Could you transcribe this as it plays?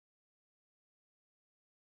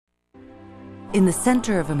In the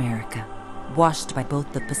center of America, washed by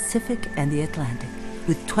both the Pacific and the Atlantic,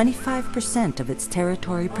 with 25% of its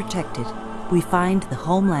territory protected, we find the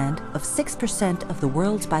homeland of 6% of the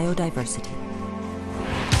world's biodiversity.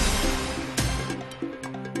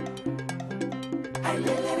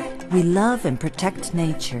 We love and protect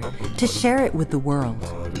nature to share it with the world.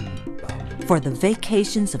 For the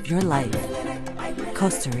vacations of your life,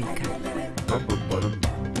 Costa Rica.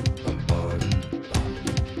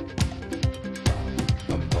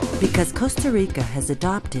 Because Costa Rica has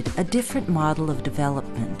adopted a different model of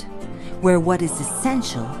development, where what is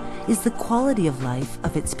essential is the quality of life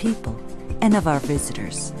of its people and of our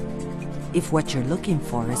visitors. If what you're looking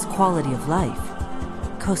for is quality of life,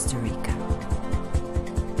 Costa Rica.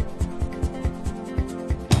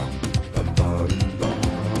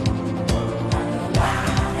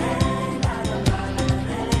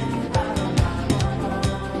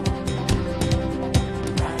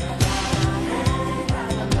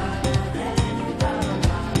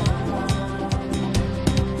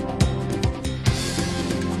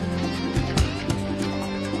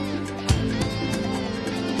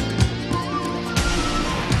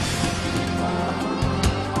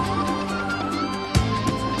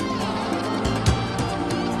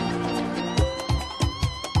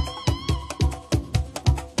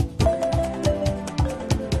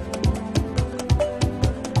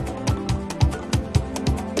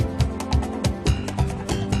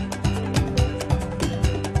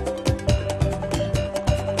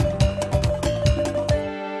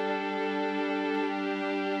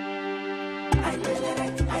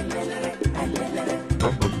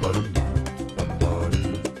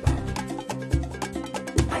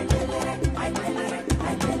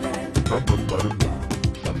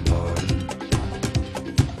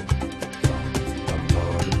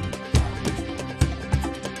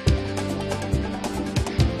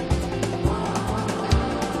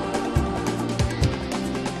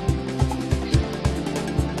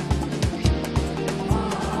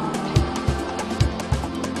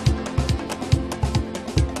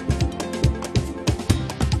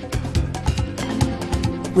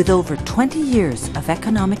 With over 20 years of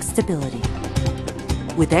economic stability,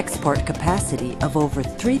 with export capacity of over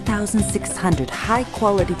 3,600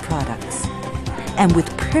 high-quality products, and with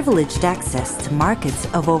privileged access to markets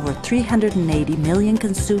of over 380 million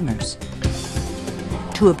consumers,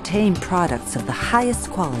 to obtain products of the highest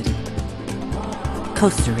quality,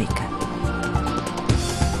 Costa Rica.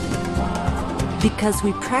 Because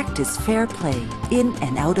we practice fair play in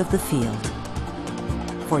and out of the field.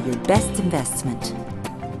 For your best investment,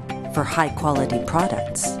 for high-quality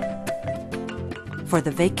products, for the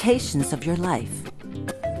vacations of your life.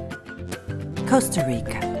 Costa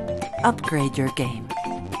Rica. Upgrade your game.